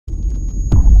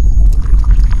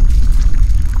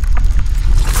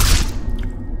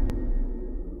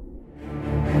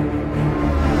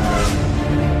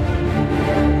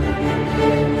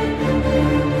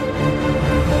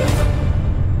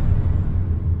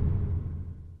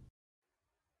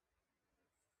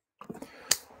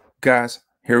Guys,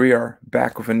 here we are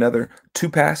back with another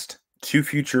 2Past,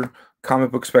 2Future comic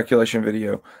book speculation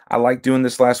video. I liked doing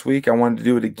this last week. I wanted to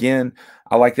do it again.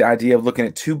 I like the idea of looking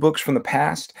at two books from the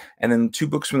past and then two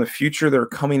books from the future that are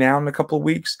coming out in a couple of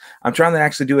weeks. I'm trying to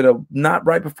actually do it not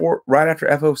right after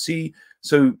FOC.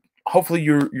 So hopefully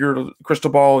your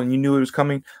crystal ball and you knew it was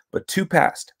coming, but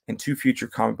 2Past and 2Future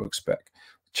comic book spec.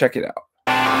 Check it out.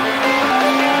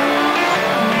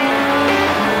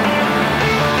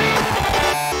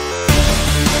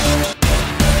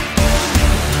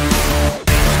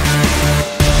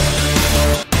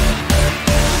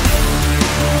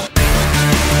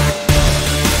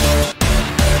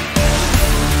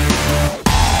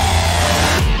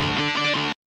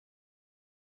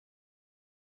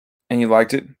 And you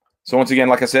liked it. So once again,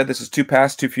 like I said, this is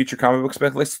 2Past, 2Future comic book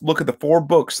spec. Let's look at the four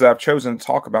books that I've chosen to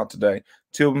talk about today.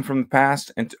 Two of them from the past,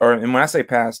 and when I say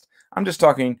past, I'm just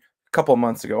talking a couple of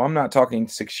months ago. I'm not talking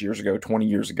 6 years ago, 20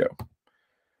 years ago.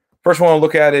 First one I want to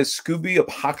look at is Scooby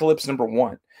Apocalypse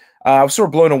 #1. I was sort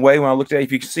of blown away when I looked at it.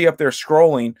 If you can see up there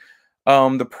scrolling,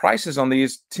 the prices on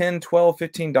these $10, $12,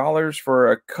 $15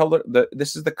 for a color.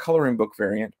 This is the coloring book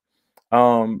variant.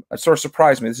 It sort of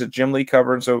surprised me. This is a Jim Lee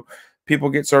cover, and so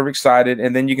people get sort of excited.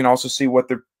 And then you can also see what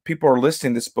the people are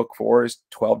listing this book for is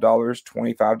 $12,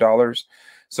 $25.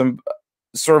 Some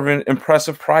sort of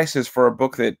impressive prices for a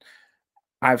book that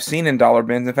I've seen in dollar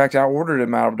bins. In fact, I ordered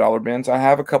them out of dollar bins. I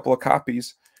have a couple of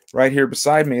copies right here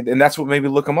beside me, and that's what made me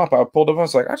look them up. I pulled them up. I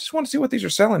was like, I just want to see what these are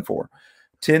selling for.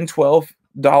 $10,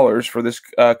 $12 for this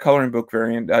coloring book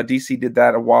variant. DC did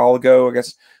that a while ago, I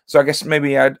guess. So I guess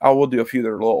maybe I will do a few that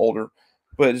are a little older,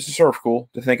 but it's sort of cool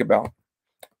to think about.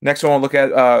 Next, I want to look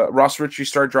at Ross Ritchie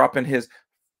started dropping his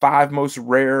 5 most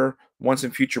rare Once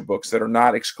and Future books that are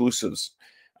not exclusives.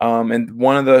 And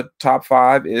one of the top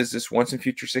 5 is this Once and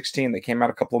Future 16 that came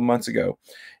out a couple of months ago.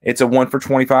 It's a 1 for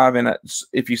 $25, and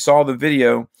if you saw the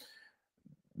video,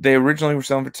 they originally were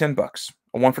selling for $10.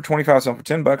 A 1 for $25 selling for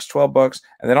 $10, $12,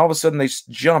 and then all of a sudden they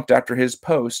jumped after his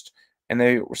post, and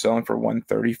they were selling for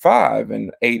 $135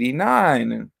 and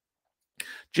 $89, and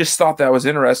just thought that was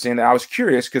interesting. I was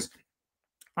curious because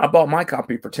I bought my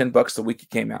copy for $10 the week it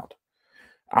came out.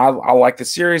 I like the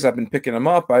series. I've been picking them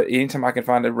up. Anytime I can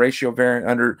find a ratio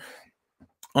variant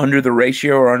under the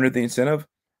ratio or under the incentive,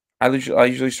 I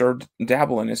usually start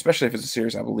dabbling, especially if it's a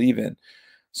series I believe in.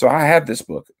 So I have this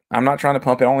book. I'm not trying to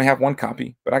pump it. I only have one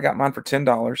copy, but I got mine for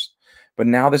 $10. But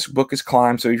now this book has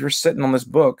climbed. So if you're sitting on this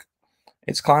book,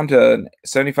 it's climbed to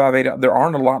 $75, $80. There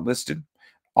aren't a lot listed.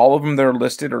 All of them that are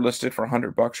listed for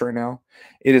 $100 right now.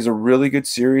 It is a really good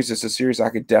series. It's a series I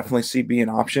could definitely see being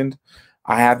optioned.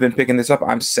 I have been picking this up.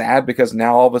 I'm sad because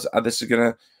now all of us, this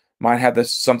is might have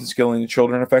this Something's Killing the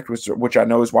Children effect, which I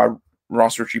know is why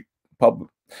Ross Ritchie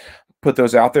put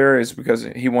those out there, is because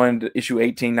he wanted to issue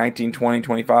 18, 19, 20,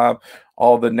 25,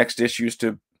 all the next issues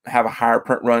to have a higher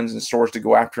print runs and stores to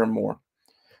go after him more.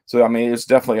 So, I mean, it's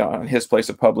definitely on his place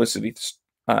of publicity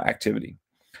activity.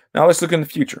 Now let's look in the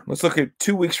future. Let's look at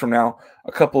 2 weeks from now,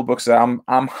 a couple of books that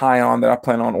I'm high on that I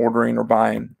plan on ordering or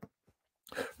buying.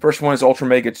 First one is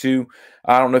Ultramega 2.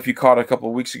 I don't know if you caught it a couple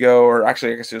of weeks ago, or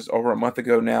actually I guess it was over a month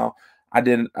ago now. I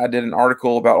did an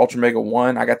article about Ultramega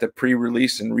 1. I got the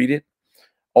pre-release and read it.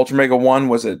 Ultramega 1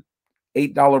 was a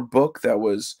 $8 book that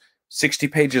was 60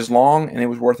 pages long, and it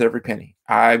was worth every penny.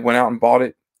 I went out and bought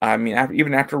it. I mean,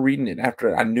 even after reading it,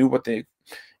 after I knew what the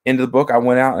end of the book, I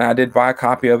went out and I did buy a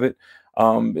copy of it.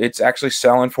 It's actually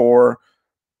selling for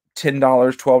 $10,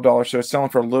 $12, so it's selling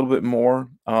for a little bit more.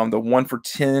 The 1 for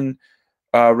 10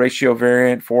 ratio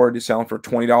variant for it is selling for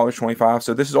 $20, $25.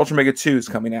 So this is Ultramega 2 is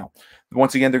coming out.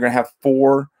 Once again, they're going to have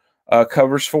 4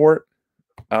 covers for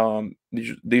it.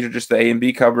 These are just the A and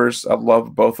B covers. I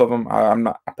love both of them.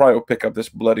 I probably will pick up this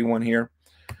bloody one here.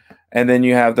 And then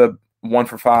you have the 1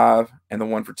 for 5 and the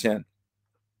 1 for 10.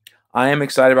 I am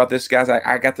excited about this, guys.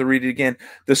 I got to read it again.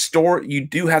 The story, you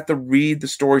do have to read the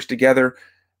stories together.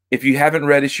 If you haven't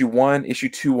read issue 1, issue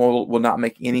 2 will not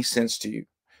make any sense to you.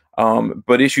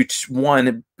 But issue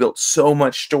 1 built so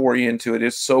much story into it.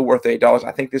 It's so worth $8.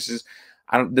 I think this is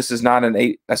not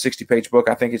a 60-page book.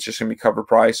 I think it's just going to be cover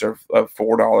price of $4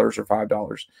 or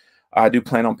 $5. I do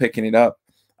plan on picking it up.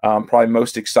 Probably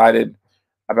most excited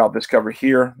about this cover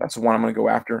here. That's the one I'm going to go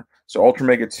after. So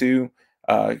Ultramega 2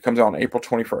 comes out on April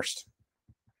 21st.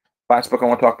 Last book I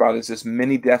want to talk about is this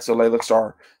Many Deaths of Laila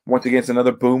Starr. Once again, it's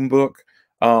another Boom book.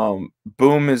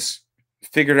 Boom has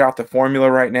figured out the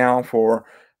formula right now for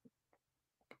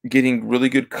getting really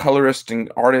good colorists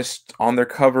and artists on their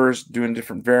covers, doing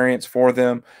different variants for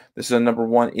them. This is a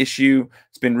 #1 issue.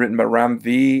 It's been written by Ram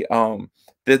V.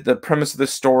 The premise of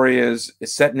this story is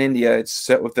it's set in India. It's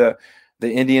set with the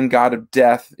the Indian god of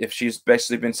death if she's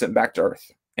basically been sent back to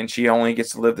Earth, and she only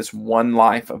gets to live this one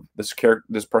life of this character,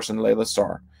 this person, Laila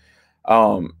Starr.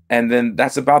 And then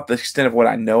that's about the extent of what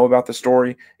I know about the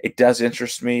story. It does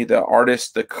interest me. The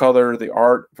artist, the color, the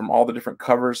art from all the different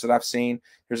covers that I've seen.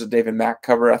 There's a David Mack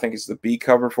cover. I think it's the B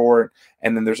cover for it.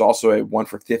 And then there's also a 1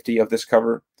 for 50 of this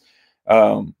cover.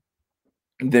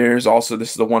 There's also,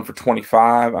 this is the 1 for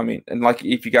 25. I mean, and like,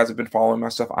 if you guys have been following my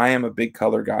stuff, I am a big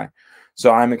color guy.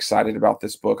 So I'm excited about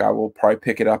this book. I will probably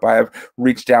pick it up. I have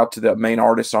reached out to the main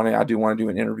artist on it. I do want to do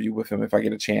an interview with him if I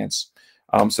get a chance.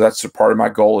 So that's a part of my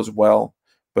goal as well.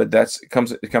 But it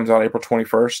comes out April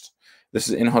 21st. This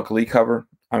is in Huck Lee cover.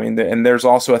 I mean, and there's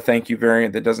also a thank you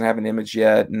variant that doesn't have an image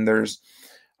yet. And there's,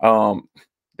 they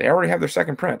already have their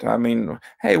second print. I mean,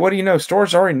 hey, what do you know?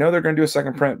 Stores already know they're going to do a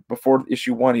second print before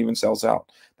issue 1 even sells out.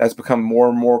 That's become more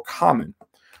and more common.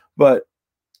 But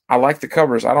I like the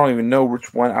covers. I don't even know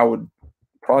which one I would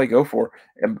probably go for.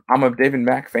 I'm a David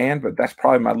Mack fan, but that's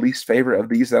probably my least favorite of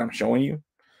these that I'm showing you.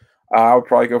 I would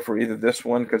probably go for either this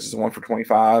one because it's the 1 for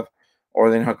 25, or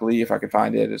then Huck Lee if I could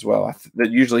find it as well.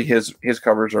 Usually his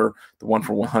covers are the 1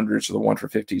 for 100s or the 1 for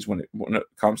 50s when it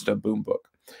comes to a boom book.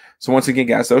 So once again,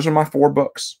 guys, those are my 4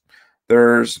 books.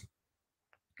 There's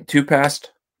 2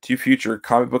 Past, 2 Future,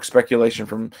 comic book speculation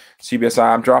from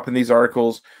CBSI. I'm dropping these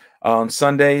articles on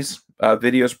Sundays.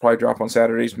 Videos probably drop on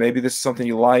Saturdays. Maybe this is something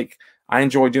you like. I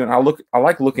enjoy doing. I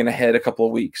like looking ahead a couple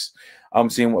of weeks,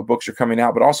 seeing what books are coming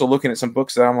out, but also looking at some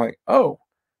books that I'm like, oh,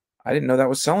 I didn't know that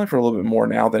was selling for a little bit more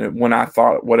now than when I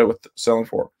thought what it was selling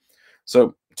for.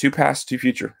 So 2 Past, 2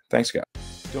 Future. Thanks, guys.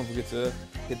 Don't forget to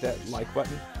hit that like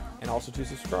button and also to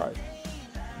subscribe.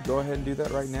 Go ahead and do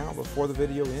that right now before the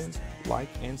video ends. Like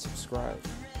and subscribe.